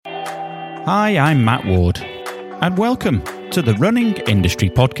Hi, I'm Matt Ward, and welcome to the Running Industry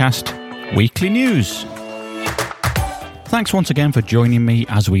Podcast Weekly News. Thanks once again for joining me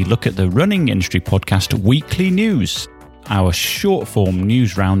as we look at the Running Industry Podcast Weekly News, our short-form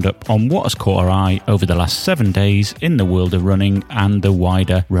news roundup on what has caught our eye over the last 7 days in the world of running and the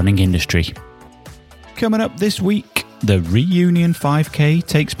wider running industry. Coming up this week, the Reunion 5K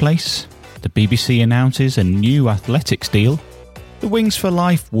takes place, the BBC announces a new athletics deal, the Wings for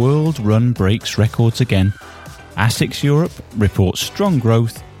Life World Run breaks records again, ASICS Europe reports strong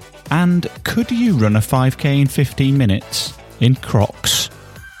growth, and could you run a 5k in 15 minutes in Crocs?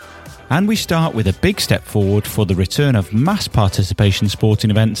 And we start with a big step forward for the return of mass participation sporting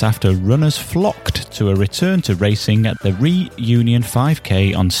events after runners flocked to a return to racing at the Reunion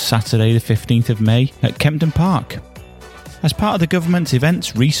 5k on Saturday the 15th of May at Kempton Park. As part of the government's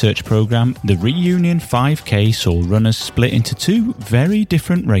events research programme, the Reunion 5k saw runners split into two very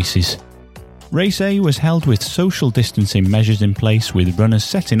different races. Race A was held with social distancing measures in place, with runners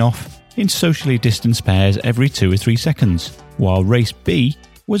setting off in socially distanced pairs every 2 or 3 seconds, while Race B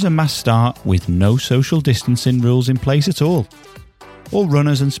was a mass start with no social distancing rules in place at all. All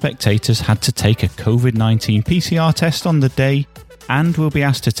runners and spectators had to take a COVID-19 PCR test on the day and will be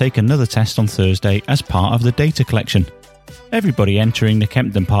asked to take another test on Thursday as part of the data collection. Everybody entering the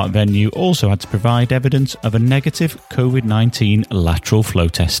Kempton Park venue also had to provide evidence of a negative COVID-19 lateral flow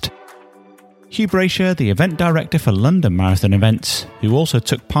test. Hugh Brasher, the event director for London Marathon Events, who also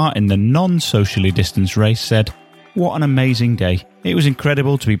took part in the non-socially distanced race, said, "What an amazing day. It was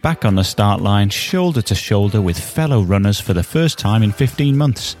incredible to be back on the start line, shoulder to shoulder with fellow runners for the first time in 15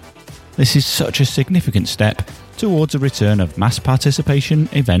 months. This is such a significant step towards a return of mass participation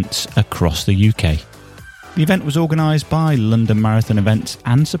events across the UK." The event was organised by London Marathon Events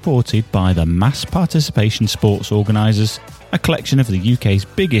and supported by the Mass Participation Sports Organisers, a collection of the UK's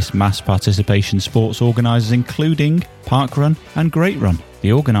biggest mass participation sports organisers, including Parkrun and Great Run,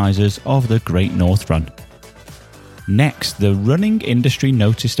 the organisers of the Great North Run. Next, the running industry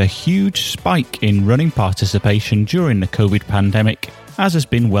noticed a huge spike in running participation during the COVID pandemic, as has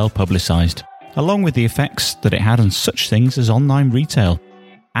been well publicised, along with the effects that it had on such things as online retail.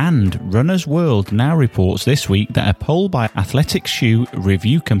 And Runner's World now reports this week that a poll by athletic shoe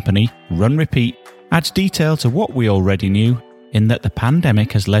review company Run Repeat adds detail to what we already knew, in that the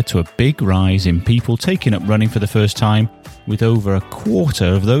pandemic has led to a big rise in people taking up running for the first time, with over a quarter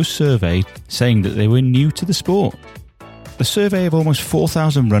of those surveyed saying that they were new to the sport. The survey of almost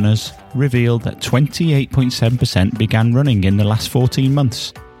 4,000 runners revealed that 28.7% began running in the last 14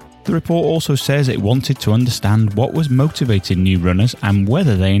 months. The report also says it wanted to understand what was motivating new runners and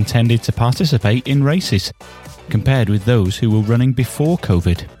whether they intended to participate in races, compared with those who were running before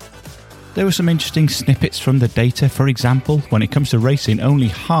COVID. There were some interesting snippets from the data. For example, when it comes to racing, only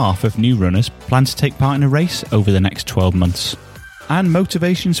half of new runners plan to take part in a race over the next 12 months. And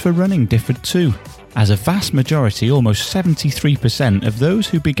motivations for running differed too, as a vast majority, almost 73% of those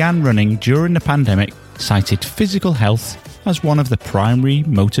who began running during the pandemic cited physical health as one of the primary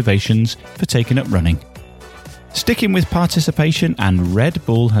motivations for taking up running. Sticking with participation, and Red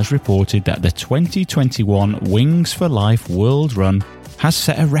Bull has reported that the 2021 Wings for Life World Run has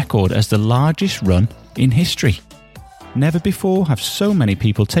set a record as the largest run in history. Never before have so many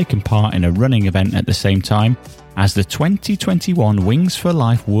people taken part in a running event at the same time, as the 2021 Wings for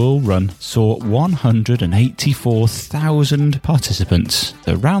Life World Run saw 184,000 participants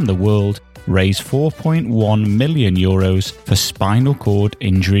around the world raise €4.1 million for spinal cord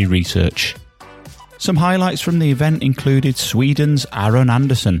injury research. Some highlights from the event included Sweden's Aron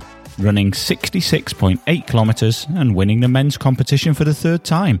Andersson running 66.8 kilometres and winning the men's competition for the third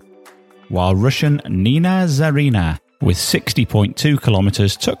time, while Russian Nina Zarina with 60.2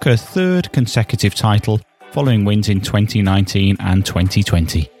 kilometres took her third consecutive title following wins in 2019 and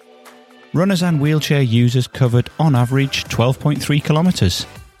 2020. Runners and wheelchair users covered on average 12.3 kilometres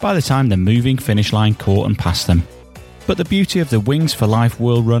by the time the moving finish line caught and passed them. But the beauty of the Wings for Life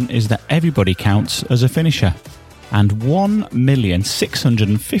World Run is that everybody counts as a finisher, and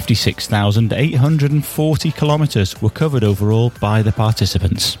 1,656,840 kilometres were covered overall by the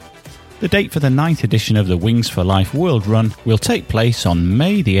participants. The date for the 9th edition of the Wings for Life World Run will take place on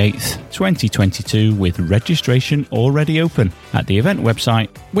May the 8th, 2022, with registration already open at the event website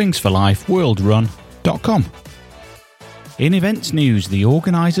wingsforlifeworldrun.com. In events news, the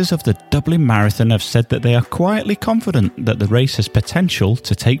organisers of the Dublin Marathon have said that they are quietly confident that the race has potential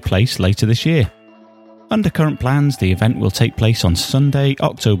to take place later this year. Under current plans, the event will take place on Sunday,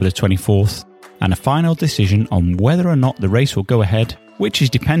 October the 24th, and a final decision on whether or not the race will go ahead, which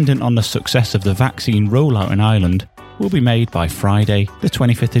is dependent on the success of the vaccine rollout in Ireland, will be made by Friday the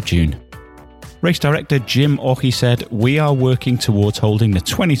 25th of June. Race director Jim Ockey said, "We are working towards holding the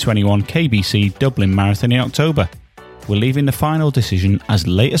 2021 KBC Dublin Marathon in October. We're leaving the final decision as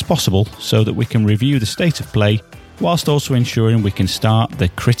late as possible so that we can review the state of play, whilst also ensuring we can start the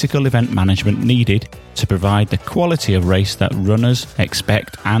critical event management needed to provide the quality of race that runners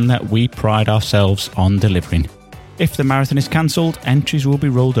expect and that we pride ourselves on delivering. If the marathon is cancelled, entries will be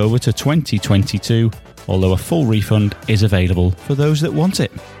rolled over to 2022, although a full refund is available for those that want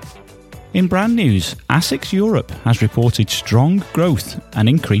it." In brand news, ASICS Europe has reported strong growth and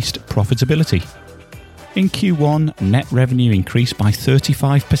increased profitability. In Q1, net revenue increased by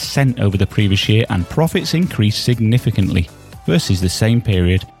 35% over the previous year and profits increased significantly versus the same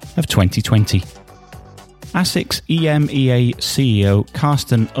period of 2020. ASICS EMEA CEO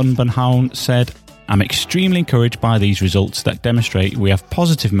Karsten Unbenhauen said, "I'm extremely encouraged by these results that demonstrate we have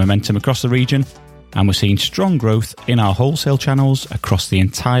positive momentum across the region, and we're seeing strong growth in our wholesale channels across the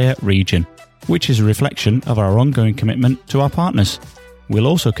entire region, which is a reflection of our ongoing commitment to our partners. We'll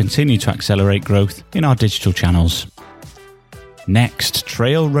also continue to accelerate growth in our digital channels." Next,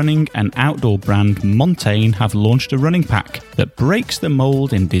 trail running and outdoor brand Montane have launched a running pack that breaks the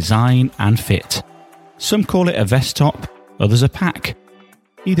mould in design and fit. Some call it a vest top, others a pack.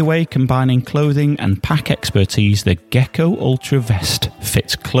 Either way, combining clothing and pack expertise, the Gecko Ultra Vest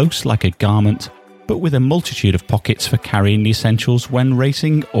fits close like a garment, but with a multitude of pockets for carrying the essentials when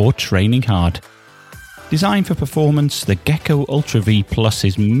racing or training hard. Designed for performance, the Gecko Ultra V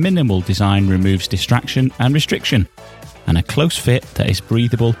Plus's minimal design removes distraction and restriction, and a close fit that is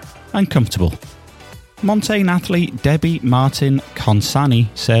breathable and comfortable. Montane athlete Debbie Martin Consani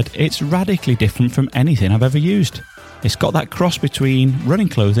said, "It's radically different from anything I've ever used. It's got that cross between running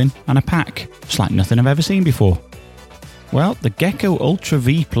clothing and a pack. It's like nothing I've ever seen before." Well, the Gecko Ultra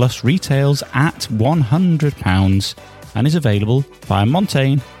V Plus retails at £100 and is available via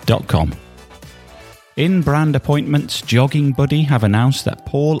montane.com. In brand appointments, Jogging Buddy have announced that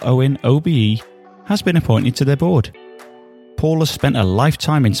Paul Owen OBE has been appointed to their board. Paul has spent a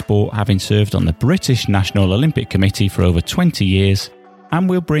lifetime in sport, having served on the British National Olympic Committee for over 20 years, and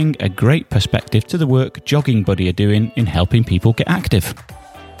will bring a great perspective to the work Jogging Buddy are doing in helping people get active.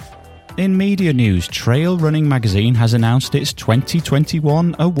 In media news, Trail Running Magazine has announced its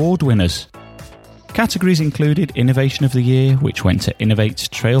 2021 award winners. Categories included Innovation of the Year, which went to Innovate's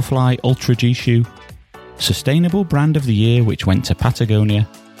Trailfly Ultra G Shoe, Sustainable Brand of the Year, which went to Patagonia,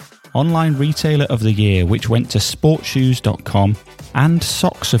 Online Retailer of the Year, which went to sportshoes.com, and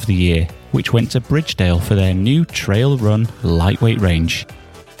Socks of the Year, which went to Bridgedale for their new Trail Run lightweight range.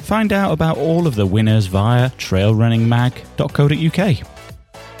 Find out about all of the winners via trailrunningmag.co.uk.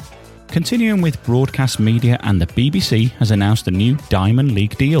 Continuing with broadcast media, and the BBC has announced a new Diamond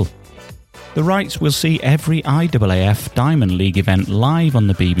League deal. The rights will see every IAAF Diamond League event live on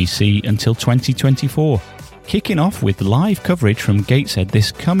the BBC until 2024, kicking off with live coverage from Gateshead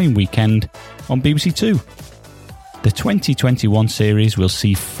this coming weekend on BBC Two. The 2021 series will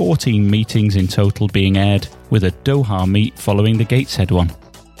see 14 meetings in total being aired, with a Doha meet following the Gateshead one.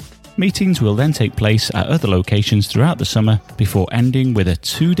 Meetings will then take place at other locations throughout the summer before ending with a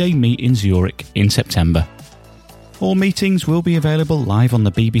 2-day meet in Zurich in September. All meetings will be available live on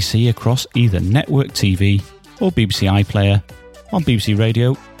the BBC across either network TV or BBC iPlayer, on BBC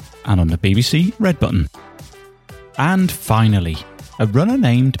Radio and on the BBC Red Button. And finally, a runner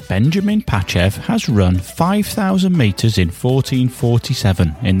named Benjamin Pachev has run 5,000 metres in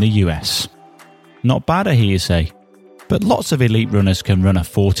 14:47 in the US. Not bad, I hear you say. But lots of elite runners can run a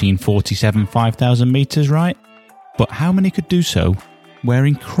 14:47 5,000 metres, right? But how many could do so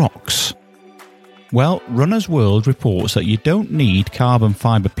wearing Crocs? Well, Runner's World reports that you don't need carbon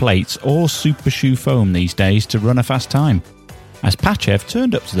fibre plates or super shoe foam these days to run a fast time, as Pachev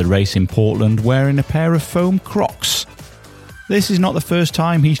turned up to the race in Portland wearing a pair of foam Crocs. This is not the first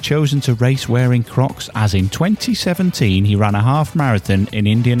time he's chosen to race wearing Crocs, as in 2017 he ran a half marathon in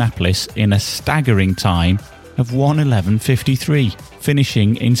Indianapolis in a staggering time of 1:11:53,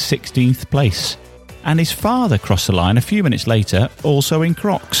 finishing in 16th place. And his father crossed the line a few minutes later, also in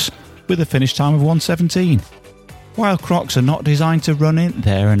Crocs, with a finish time of 1:17. While Crocs are not designed to run in,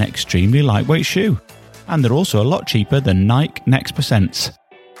 they're an extremely lightweight shoe, and they're also a lot cheaper than Nike Next Percents.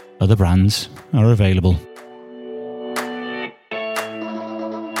 Other brands are available.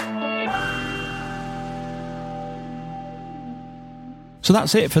 So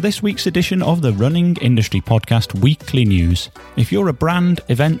that's it for this week's edition of the Running Industry Podcast Weekly News. If you're a brand,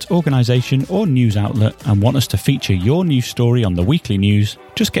 event, organisation or news outlet and want us to feature your news story on the weekly news,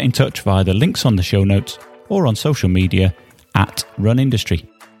 just get in touch via the links on the show notes or on social media @RunIndustry.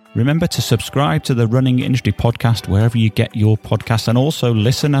 Remember to subscribe to the Running Industry Podcast wherever you get your podcasts, and also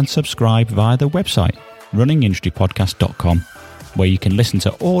listen and subscribe via the website, runningindustrypodcast.com, where you can listen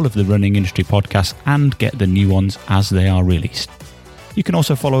to all of the Running Industry Podcasts and get the new ones as they are released. You can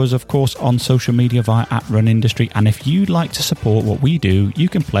also follow us, of course, on social media via @RunIndustry, and if you'd like to support what we do, you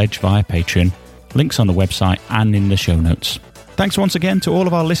can pledge via Patreon. Links on the website and in the show notes. Thanks once again to all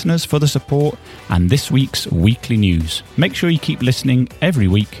of our listeners for the support and this week's weekly news. Make sure you keep listening every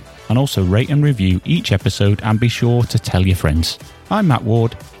week and also rate and review each episode, and be sure to tell your friends. I'm Matt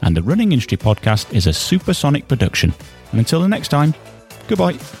Ward, and the Running Industry Podcast is a Supersonic production. And until the next time,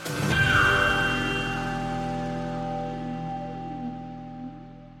 goodbye.